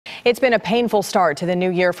It's been a painful start to the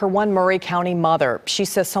new year for one Maury County mother. She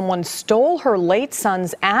says someone stole her late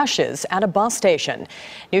son's ashes at a bus station.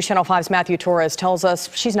 NewsChannel 5's Matthew Torres tells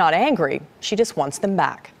us she's not angry. She just wants them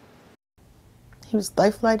back. He was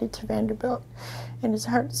life-flighted to Vanderbilt, and his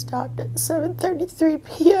heart stopped at 7:33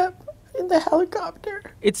 p.m. in the helicopter.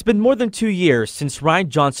 It's been more than 2 years since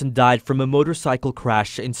Ryan Johnson died from a motorcycle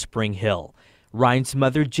crash in Spring Hill. Ryan's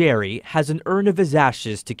mother, Jerry, has an urn of his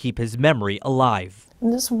ashes to keep his memory alive.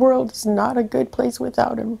 And this world is not a good place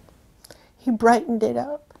without him. He brightened it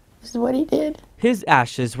up. This is what he did. His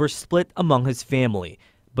ashes were split among his family.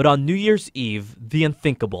 But on New Year's Eve, the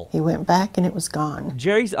unthinkable. He went back and it was gone.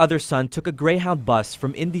 Jerry's other son took a Greyhound bus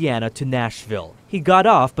from Indiana to Nashville. He got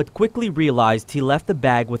off but quickly realized he left the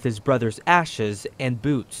bag with his brother's ashes and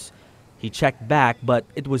boots. He checked back, but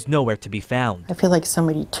it was nowhere to be found. I feel like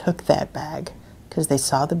somebody took that bag because they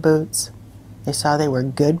saw the boots. They saw they were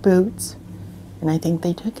good boots, and I think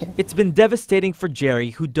they took it. It's been devastating for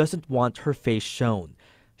Jerry, who doesn't want her face shown.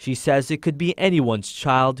 She says it could be anyone's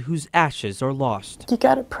child whose ashes are lost. You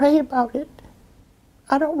gotta pray about it.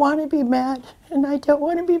 I don't want to be mad, and I don't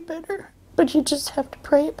want to be bitter, but you just have to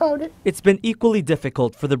pray about it. It's been equally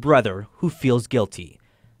difficult for the brother, who feels guilty.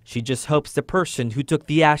 She just hopes the person who took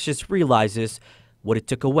the ashes realizes what it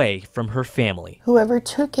took away from her family. Whoever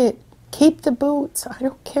took it, keep the boots. I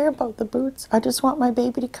don't care about the boots. I just want my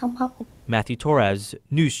baby to come home. Matthew Torres,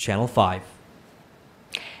 NewsChannel 5.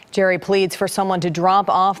 Jerry pleads for someone to drop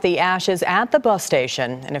off the ashes at the bus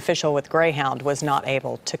station. An official with Greyhound was not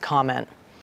able to comment.